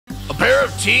Pair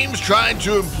of teams trying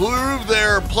to improve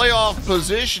their playoff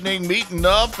positioning meeting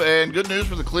up, and good news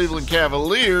for the Cleveland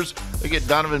Cavaliers. They get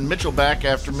Donovan Mitchell back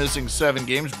after missing 7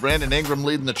 games. Brandon Ingram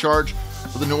leading the charge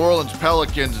for the New Orleans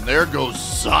Pelicans, and there goes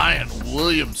Zion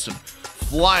Williamson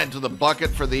flying to the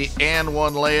bucket for the and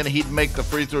one lay-in. He'd make the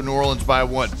free throw, New Orleans by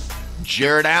 1.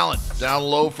 Jarrett Allen down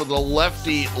low for the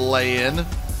lefty lay-in.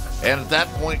 And at that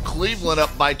point, Cleveland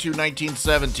up by 2,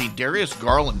 19-17. Darius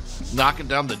Garland knocking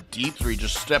down the deep three,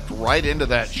 just stepped right into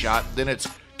that shot. Then it's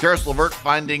Karis LeVert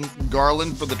finding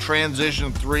Garland for the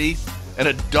transition 3. And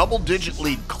a double-digit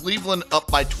lead. Cleveland up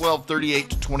by 12,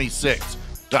 38-26.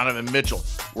 Donovan Mitchell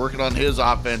working on his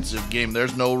offensive game.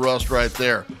 There's no rust right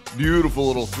there. Beautiful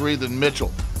little 3. Then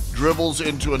Mitchell dribbles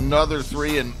into another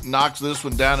 3 and knocks this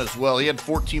one down as well. He had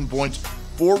 14 points,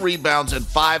 4 rebounds, and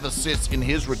 5 assists in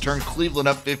his return. Cleveland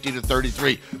up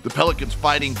 50-33. The Pelicans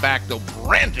fighting back, though.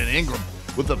 Brandon Ingram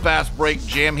with a fast break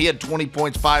jam. He had 20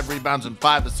 points, 5 rebounds, and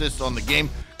 5 assists on the game.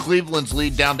 Cleveland's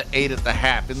lead down to 8 at the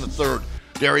half. In the third,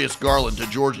 Darius Garland to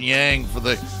Georges Niang for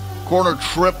the corner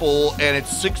triple, and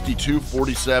it's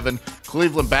 62-47.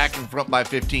 Cleveland back in front by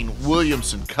 15.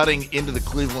 Williamson cutting into the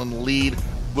Cleveland lead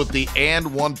with the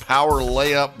and one power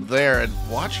layup there. And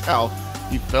watch how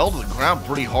he fell to the ground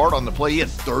pretty hard on the play. He had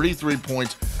 33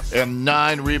 points and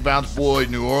 9 rebounds. Boy,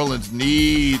 New Orleans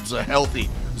needs a healthy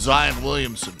Zion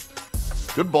Williamson.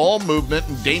 Good ball movement,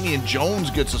 and Damian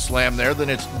Jones gets a slam there. Then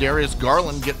it's Darius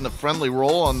Garland getting the friendly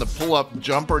roll on the pull-up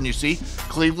jumper, and you see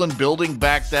Cleveland building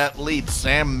back that lead.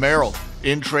 Sam Merrill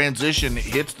in transition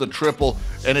hits the triple,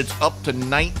 and it's up to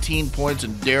 19 points,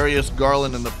 and Darius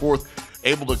Garland in the fourth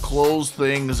able to close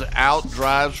things out,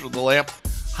 drives for the layup.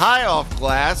 High off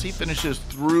glass, he finishes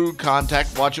through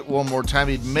contact. Watch it one more time.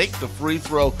 He'd make the free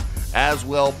throw as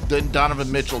well. Then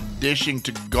Donovan Mitchell dishing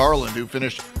to Garland, who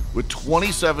finished with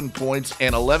 27 points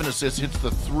and 11 assists. Hits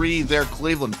the 3 there.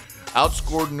 Cleveland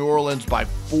outscored New Orleans by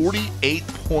 48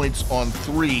 points on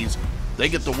threes. They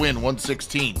get the win,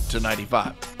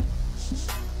 116-95.